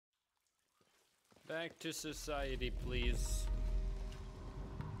Back to society, please.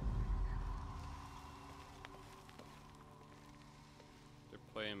 They're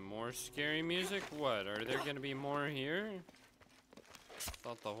playing more scary music? What? Are there gonna be more here?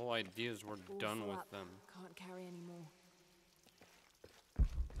 Thought the whole idea is we're done with them. Can't carry anymore.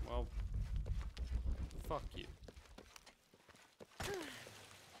 Well, fuck you.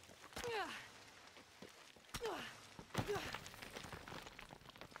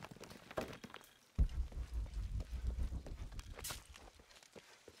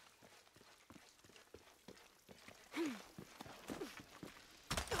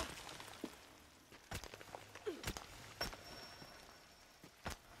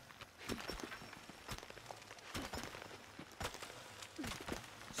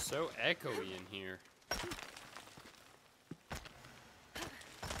 So echoey in here.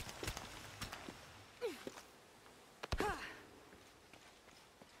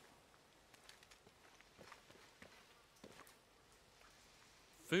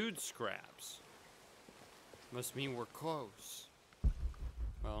 Food scraps. Must mean we're close.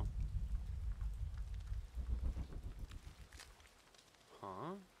 Well.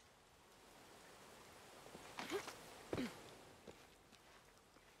 Huh?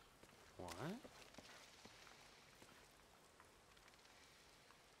 What?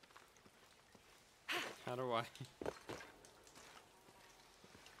 How do I...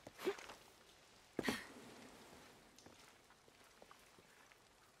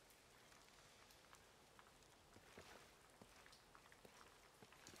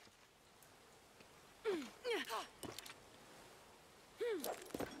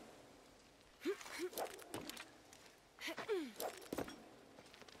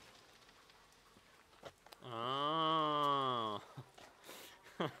 Oh.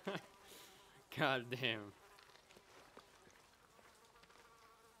 God damn.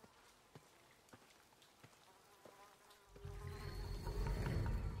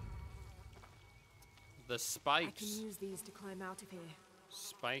 The spikes. I can use these to climb out of here.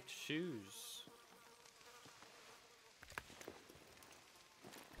 Spiked shoes.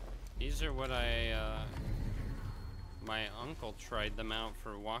 These are what my uncle tried them out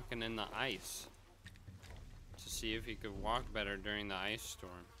for walking in the ice. To see if he could walk better during the ice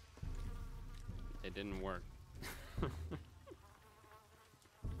storm. It didn't work.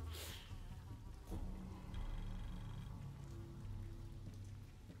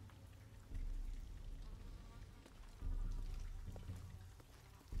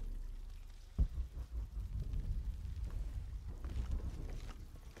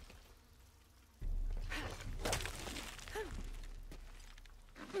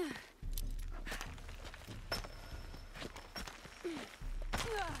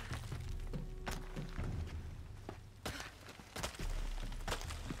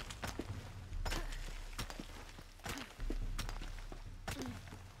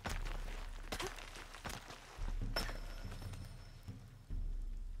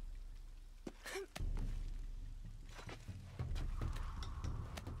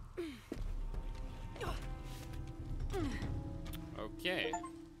 Okay.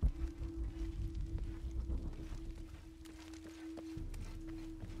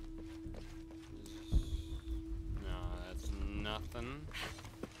 No, that's nothing.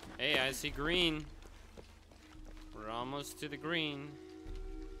 Hey, I see green. We're almost to the green.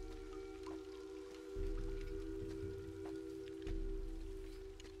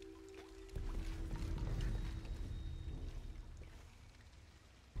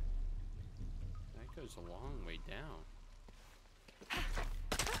 That goes a long way down.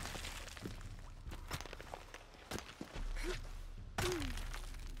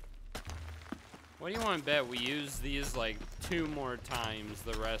 What do you want to bet we use these like 2 more times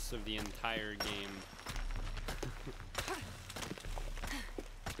the rest of the entire game?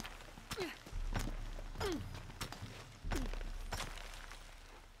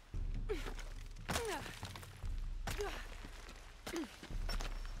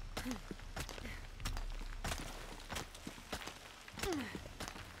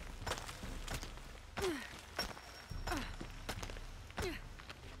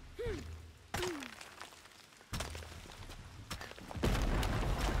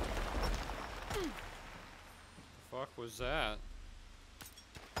 Fuck was that?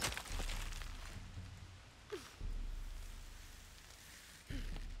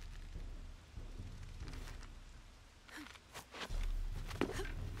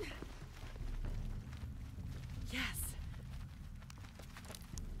 Yes.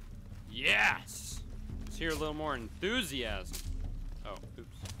 Yes! Let's hear a little more enthusiasm. Oh, oops.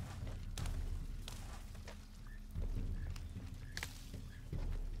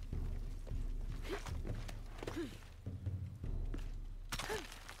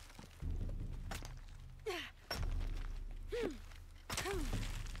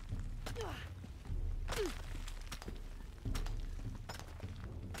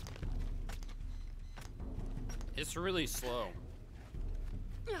 It's really slow.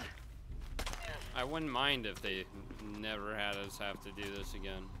 I wouldn't mind if they never had us have to do this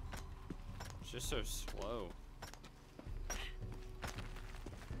again. It's just so slow.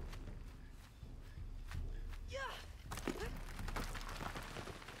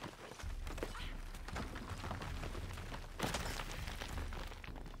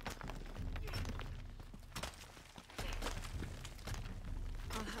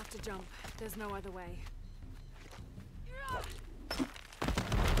 I'll have to jump. There's no other way. Oh.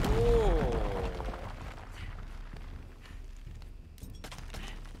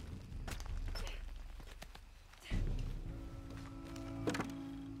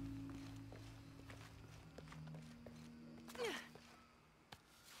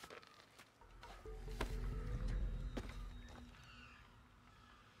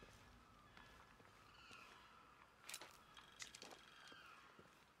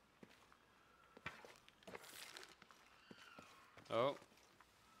 Oh.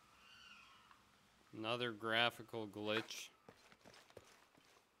 Another graphical glitch.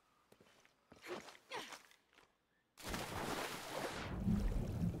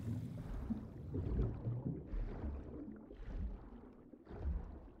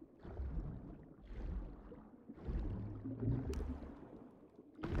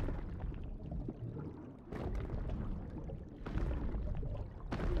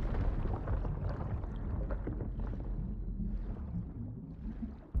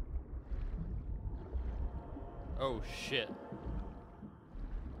 Oh shit.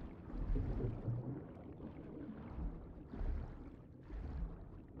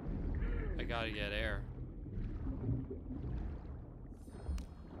 I gotta get air.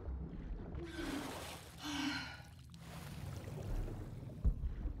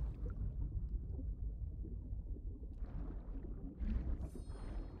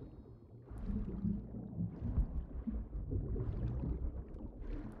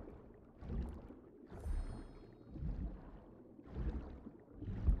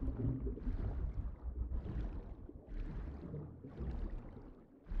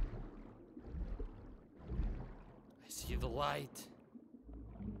 See the light.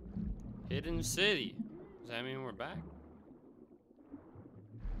 Hidden city. Does that mean we're back?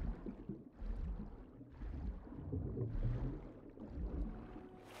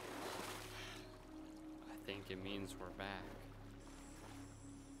 I think it means we're back.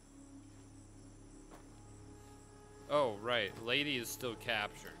 Oh, right. Lady is still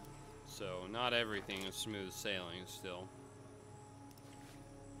captured. So not everything is smooth sailing still.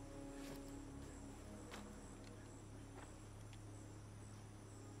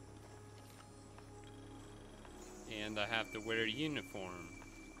 And I have to wear a uniform.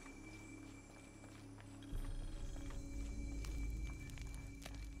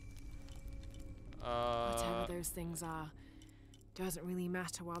 Whatever those things are, doesn't really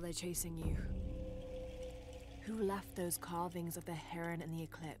matter while they're chasing you. Who left those carvings of the heron and the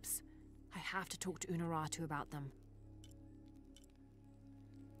eclipse? I have to talk to Unuratu about them.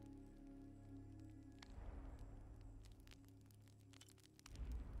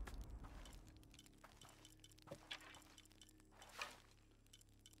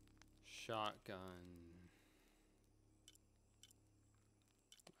 Shotgun.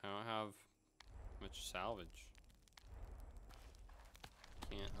 I don't have much salvage.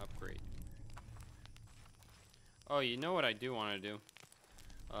 Can't upgrade. Oh, you know what I do want to do?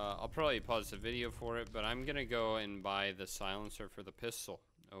 I'll probably pause the video for it, but I'm gonna go and buy the silencer for the pistol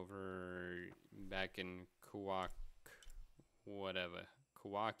over back in Kawakyaku.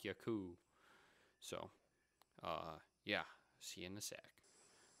 So, yeah, see you in a sec.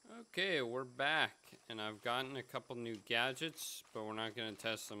 Okay, we're back, and I've gotten a couple new gadgets, but we're not gonna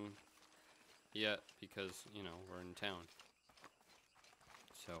test them yet because, you know, we're in town.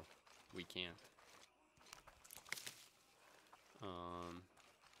 So, we can't.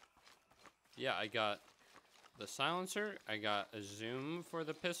 Yeah, I got the silencer, I got a zoom for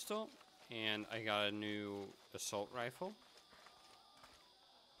the pistol, and I got a new assault rifle.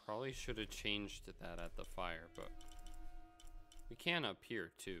 Probably should have changed that at the fire, but we can up here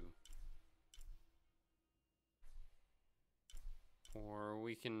too. Or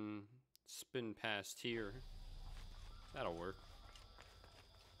we can spin past here. That'll work.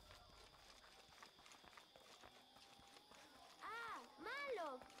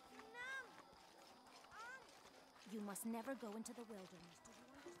 You must never go into the wilderness.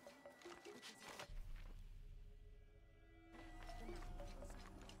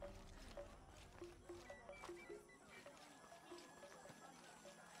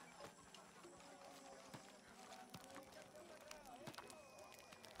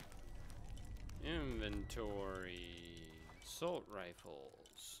 Do you understand? Inventory. Assault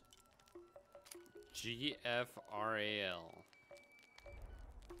rifles. GFRAL.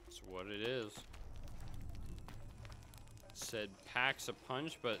 That's what it is. Said packs a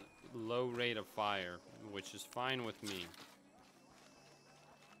punch, but low rate of fire, which is fine with me.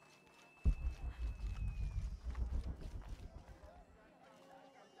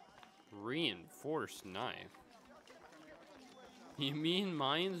 Reinforced knife. You mean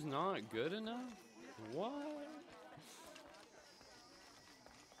mine's not good enough? What?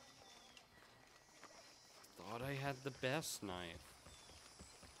 Thought I had the best knife.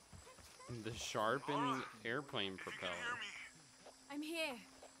 The sharpened airplane propeller. Hear me? I'm here.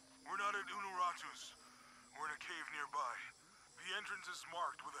 We're not at Unuratu's. We're in a cave nearby. The entrance is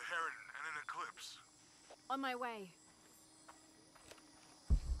marked with a heron and an eclipse. On my way.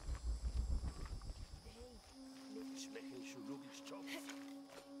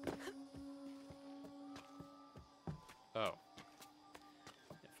 Oh.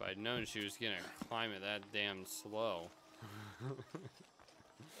 If I'd known she was gonna climb it that damn slow.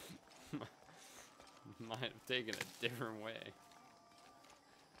 Might have taken a different way.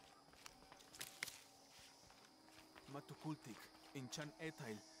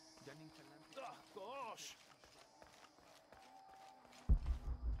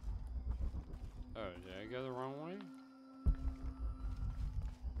 Oh, did I go the wrong way?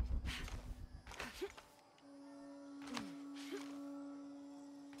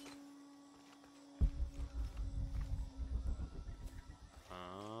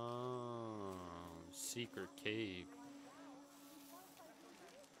 Oh, secret cave.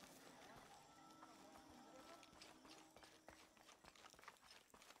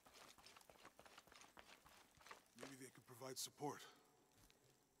 Maybe they could provide support.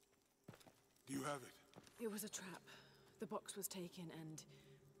 Do you have it? It was a trap. The box was taken and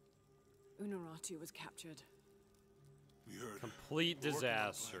Unuratu was captured. We heard. Complete We're working on a plan.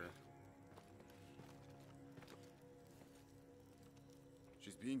 disaster.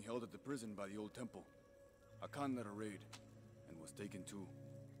 She's being held at the prison by the old temple. Akan led a raid, and was taken too.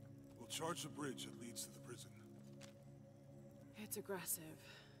 We'll charge the bridge that leads to the prison. It's aggressive.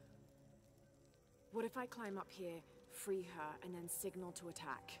 What if I climb up here, free her, and then signal to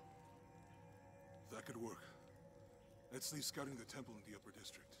attack? That could work. Let's leave scouting the temple in the upper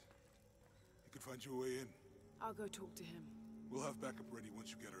district. You could find your way in. I'll go talk to him. We'll have backup ready once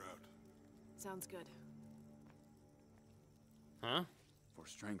you get her out. Sounds good. Huh? For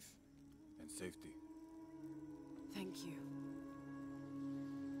strength and safety. Thank you.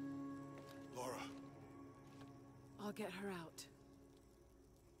 Lara, I'll get her out.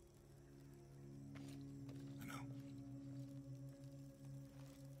 I know.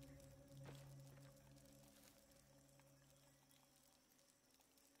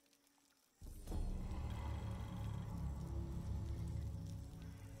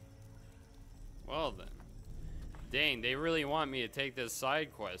 Well then. Dang, they really want me to take this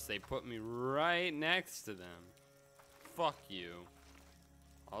side quest. They put me right next to them. Fuck you.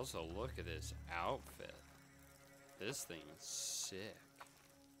 Also, look at this outfit. This thing is sick.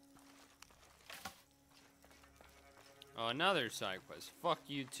 Oh, another side quest. Fuck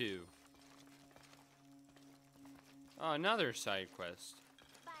you too. Oh, another side quest.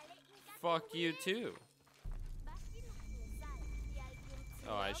 Fuck you too.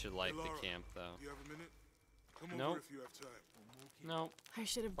 Oh, I should light Hey, Lara, the camp though. Do you have a minute? Come Nope. over if you have time. Nope. I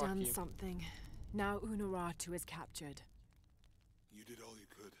should have Fuck done you. something. Now Unuratu is captured. You did all you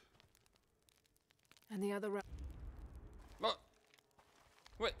could. And the other What?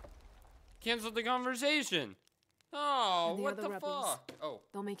 What? Canceled the conversation. Oh, And the what other the rebels. fuck? Oh.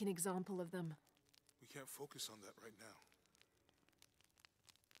 they'll make an example of them. We can't focus on that right now.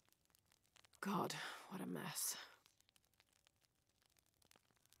 God, what a mess.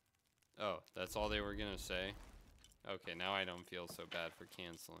 Oh, that's all they were gonna say? Okay, now I don't feel so bad for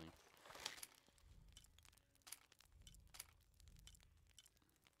canceling.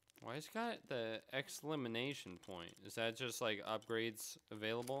 Why is it got the exclamation point? Is that just like upgrades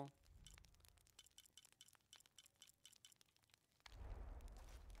available?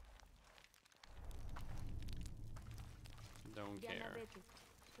 Don't care.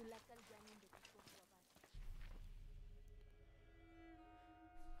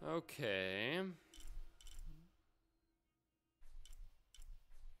 Okay.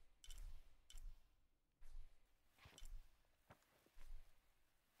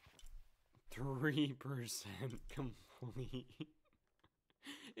 Three percent complete.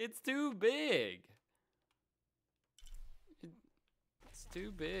 It's too big. It's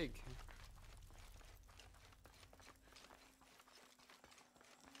too big.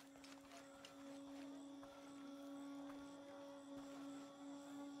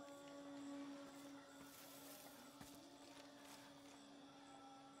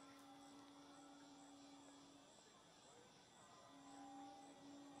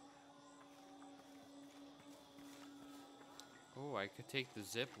 Oh, I could take the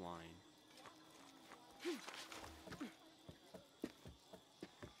zip line.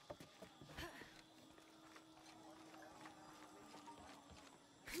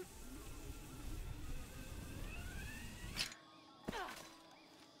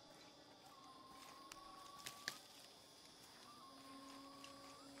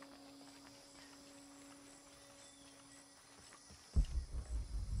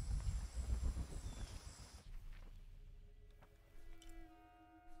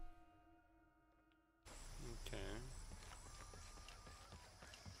 Okay.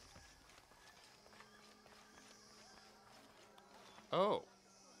 Oh.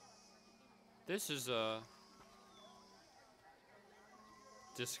 This is a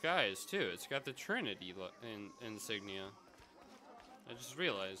disguise too. It's got the Trinity insignia. I just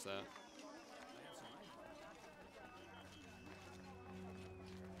realized that.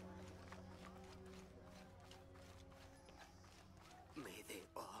 May they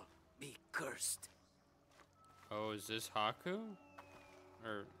all be cursed. Oh, is this Haku?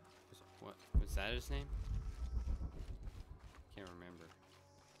 Or what was that his name? Can't remember.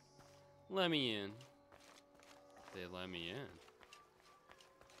 Let me in. They let me in.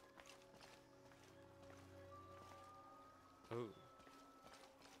 Oh.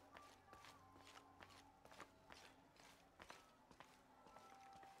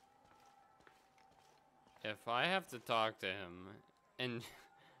 If I have to talk to him and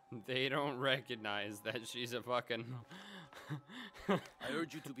they don't recognize that she's a fucking... I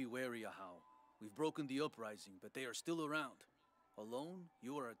urge you to be wary, Ahau. We've broken the uprising, but they are still around. Alone,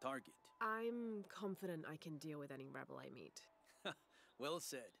 you are a target. I'm confident I can deal with any rebel I meet. Well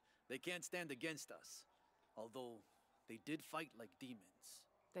said. They can't stand against us. Although, they did fight like demons.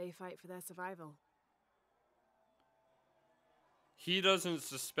 They fight for their survival. He doesn't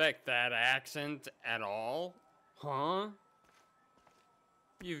suspect that accent at all? Huh?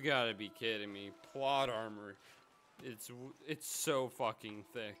 You've got to be kidding me. Plot armor. It's so fucking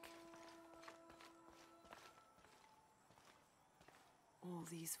thick. All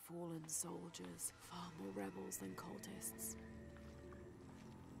these fallen soldiers, far more rebels than cultists.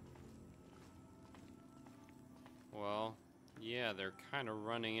 Well, yeah, they're kind of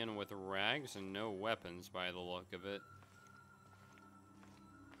running in with rags and no weapons by the look of it.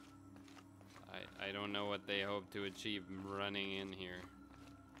 I don't know what they hope to achieve running in here.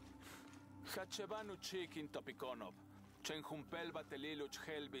 Hachevanu chikin topikonov. Chenjumpel batelilo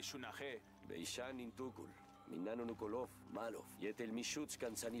chhelbi shunaje. Beishan in Tukul. Minano Nukolov, Malov. Yetel Mishuts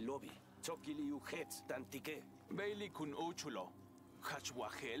Kansanilobi. Tsokili Uhetz, Tantike. Bailey kun uchulo.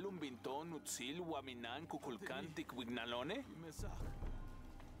 Hachwahel un binton utsil waminan kukulkantik wignalone.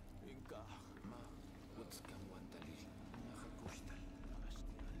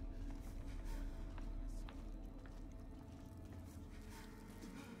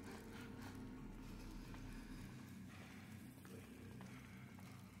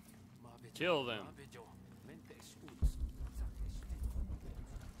 Kill them.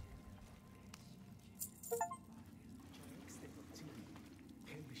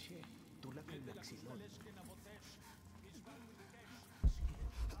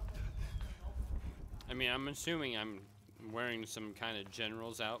 I mean, I'm assuming I'm wearing some kind of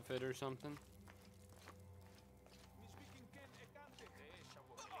general's outfit or something.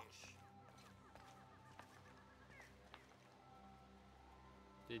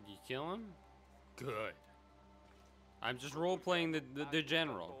 Did you kill him? Good. I'm just role-playing the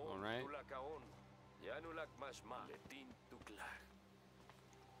general, alright?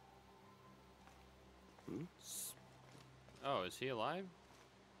 Oh, is he alive?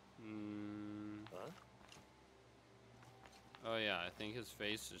 Huh? Oh yeah, I think his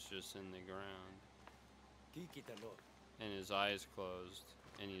face is just in the ground. And his eyes closed.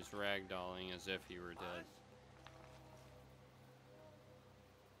 And he's ragdolling as if he were dead.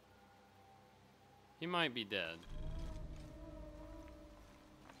 He might be dead.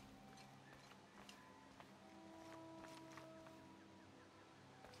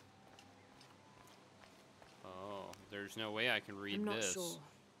 Oh, there's no way I can read I'm not this. sure.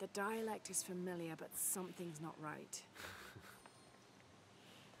 The dialect is familiar, but something's not right.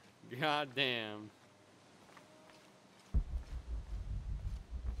 God damn.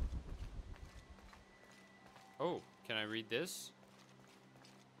 Oh, can I read this?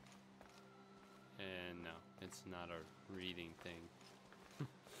 And no, it's not a reading thing.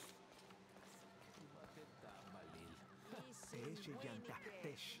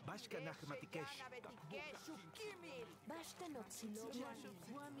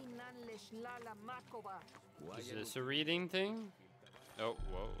 Is this a reading thing? Oh,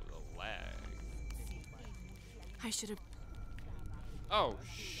 whoa, the lag. I should have... Oh,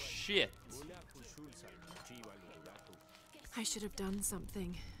 shit. I should have done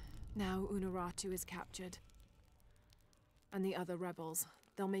something. Now Unuratu is captured. And the other rebels,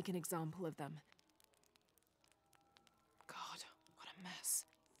 they'll make an example of them. God, what a mess.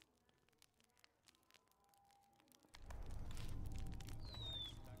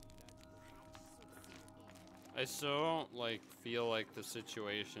 I still don't, feel like the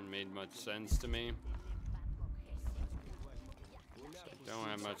situation made much sense to me. So I don't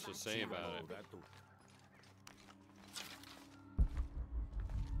have much to say about it.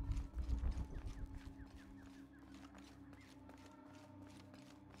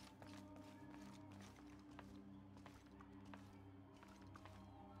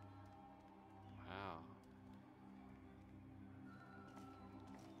 Wow.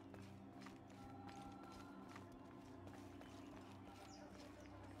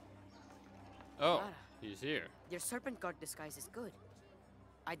 Oh, Lara, he's here. your serpent guard disguise is good.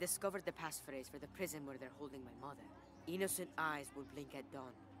 I discovered the passphrase for the prison where they're holding my mother. Innocent eyes will blink at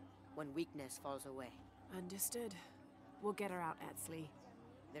dawn, when weakness falls away. Understood. We'll get her out, Etsley.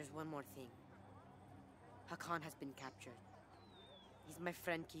 There's one more thing. Hakan has been captured. He's my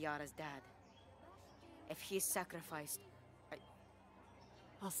friend Kiara's dad. If he is sacrificed,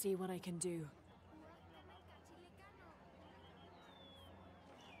 I'll see what I can do.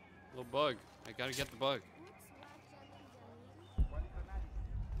 Little bug. I gotta get the bug.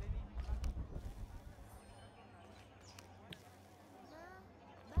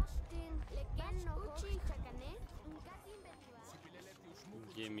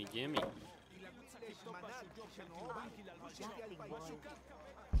 Gimme, gimme.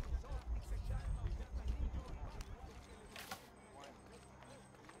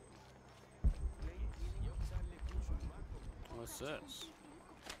 What's this?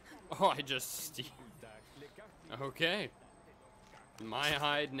 Oh, I just okay. My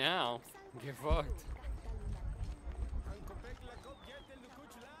hide now. Get fucked.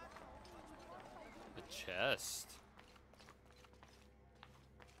 A chest.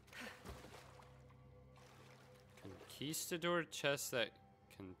 Conquistador chests that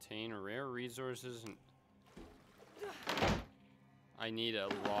contain rare resources and I need a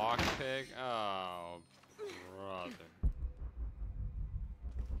lockpick. Oh, brother.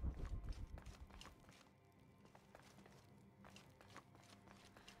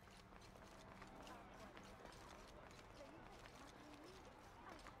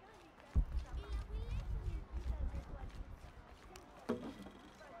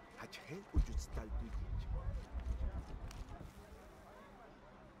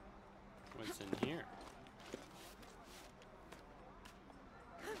 What's in here?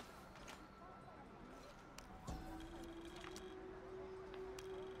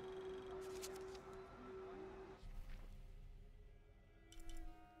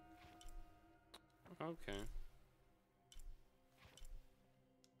 Okay.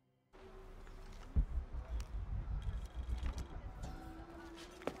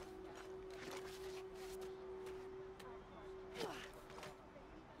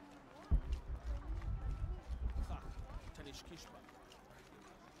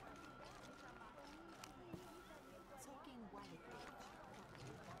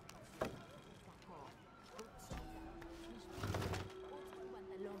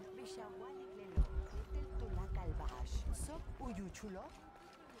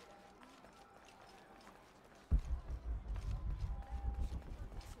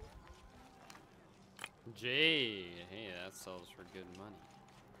 Jade. Hey, that sells for good money.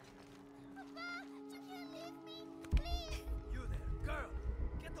 You there, girl!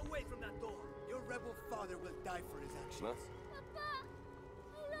 Get away from that door! Your rebel father will die for his actions.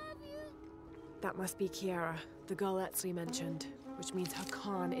 That must be Kiara, the girl Etsley mentioned, which means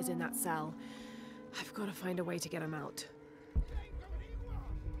Hakan is in that cell. I've got to find a way to get him out.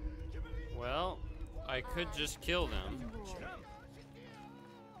 Well, I could just kill them.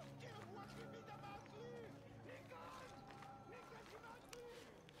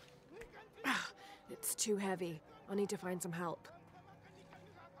 It's too heavy. I'll need to find some help.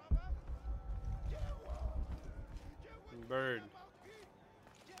 Bird.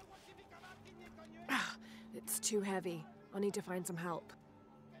 It's too heavy. I'll need to find some help.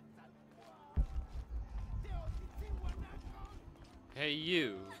 Hey,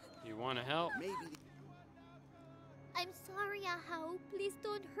 you want to help? Maybe. I'm sorry, Ahau. Please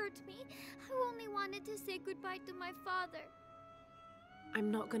don't hurt me. I only wanted to say goodbye to my father. I'm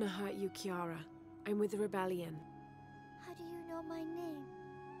not gonna hurt you, Kiara. I'm with the rebellion. How do you know my name?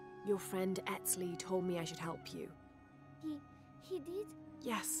 Your friend Etsley told me I should help you. He did?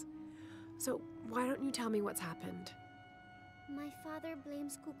 Yes. So why don't you tell me what's happened? My father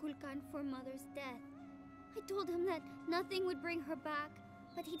blames Kukulkan for Mother's death. I told him that nothing would bring her back,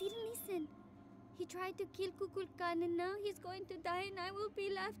 but he didn't listen. He tried to kill Kukulkan and now he's going to die and I will be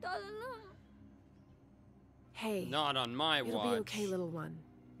left all alone. Hey. Not on my watch. It'll be okay, little one.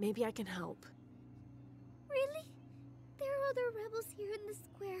 Maybe I can help. Really? There are other rebels here in the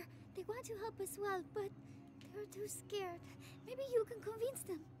square. They want to help as well, but they're too scared. Maybe you can convince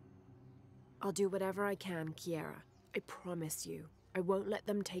them. I'll do whatever I can, Kiera. I promise you. I won't let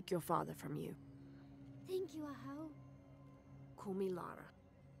them take your father from you. Thank you, Ahau. Call me Lara.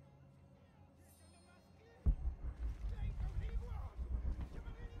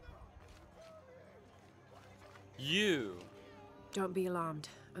 You. Don't be alarmed.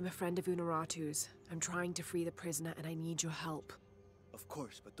 I'm a friend of Unuratu's. I'm trying to free the prisoner and I need your help. Of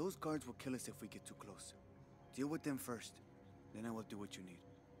course, but those guards will kill us if we get too close. Deal with them first, then I will do what you need.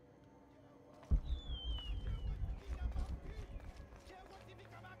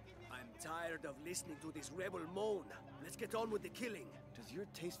 I'm tired of listening to this rebel moan. Let's get on with the killing. Does your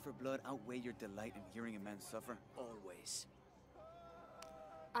taste for blood outweigh your delight in hearing a man suffer? Always.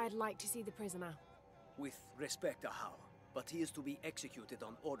 I'd like to see the prisoner. With respect, Ahau, but he is to be executed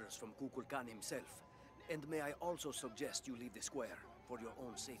on orders from Kukulkan himself. And may I also suggest you leave the square for your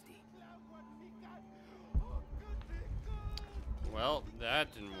own safety. Well,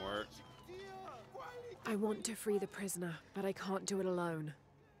 that didn't work. I want to free the prisoner, but I can't do it alone.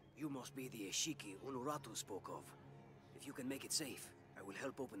 You must be the Ishiki Unuratu spoke of. If you can make it safe, I will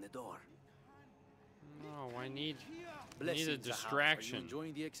help open the door. No, I need a Blessings, distraction. Are you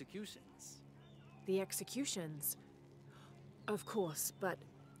enjoying the executions? The executions? Of course, but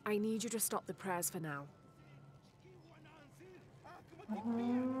I need you to stop the prayers for now.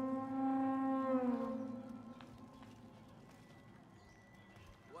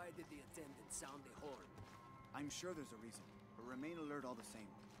 Why did the attendant sound the horn? I'm sure there's a reason, but remain alert all the same.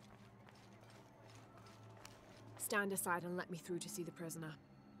 Stand aside and let me through to see the prisoner.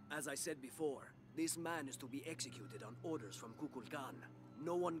 As I said before, this man is to be executed on orders from Kukulkan.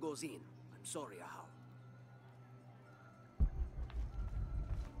 No one goes in. I'm sorry, Ahau.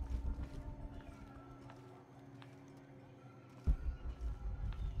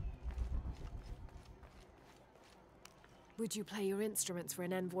 Would you play your instruments for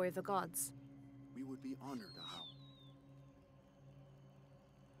an envoy of the gods? We would be honored, Ahau.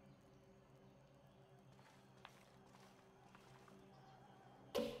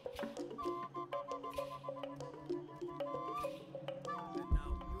 And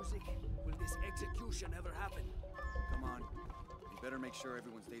now, music? Will this execution ever happen? Come on. We better make sure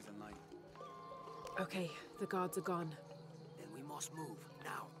everyone stays in line. Okay, the guards are gone. Then we must move,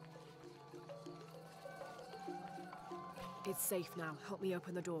 now. It's safe now. Help me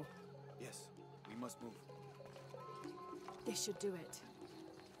open the door. Yes, we must move. This should do it.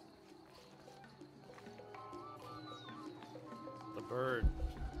 The bird.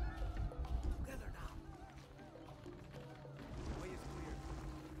 Together now. The way is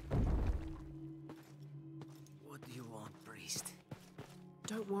clear. What do you want, priest?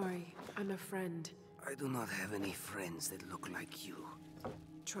 Don't worry, I'm a friend. I do not have any friends that look like you.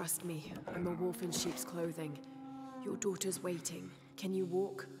 Trust me, I'm a wolf in sheep's clothing. Your daughter's waiting. Can you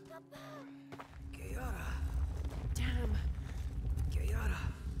walk? Kiara, Damn! Kiara,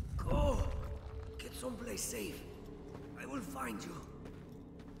 go! Get someplace safe. I will find you.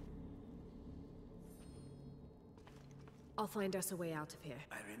 I'll find us a way out of here.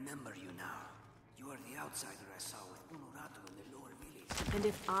 I remember you now. You are the outsider I saw with Unuratu in the lower village. And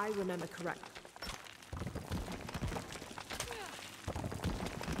if I remember correctly...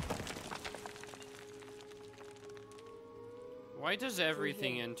 Why does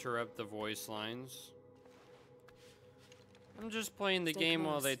everything interrupt the voice lines? I'm just playing the Stay game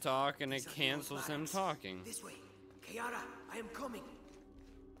while close. they talk and it These are the old cancels them barracks. talking. This way. Kiara, I am coming.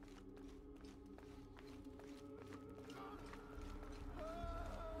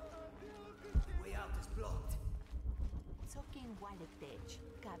 The way out is blocked. Sokin waletech,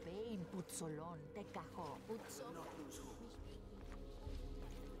 kabein putsolon, tekajo, putzon. Not lose hope.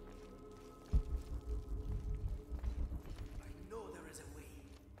 I know there is a way.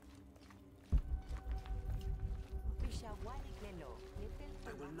 Pishawalikelo,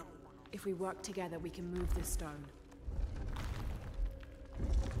 I will not. If we work together, we can move this stone.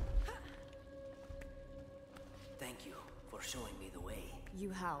 Thank you for showing me the way. You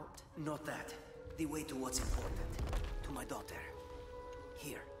helped. Not that. The way to what's important. To my daughter.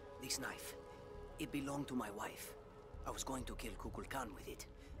 Here, this knife. It belonged to my wife. I was going to kill Kukulkan with it.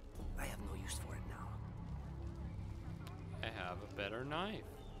 I have no use for it now. I have a better knife.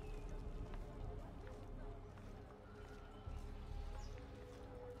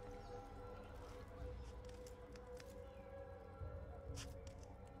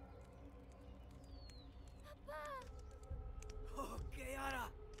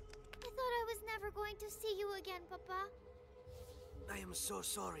 to see you again, Papa. I am so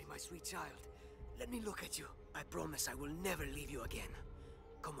sorry, my sweet child. Let me look at you. I promise I will never leave you again.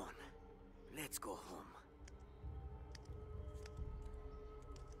 Come on, let's go home.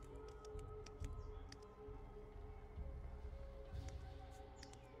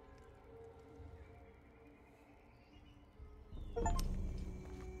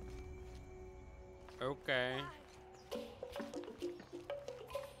 Okay.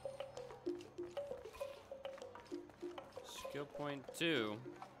 Skill point 2.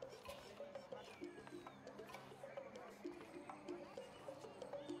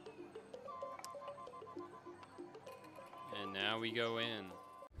 And now we go in.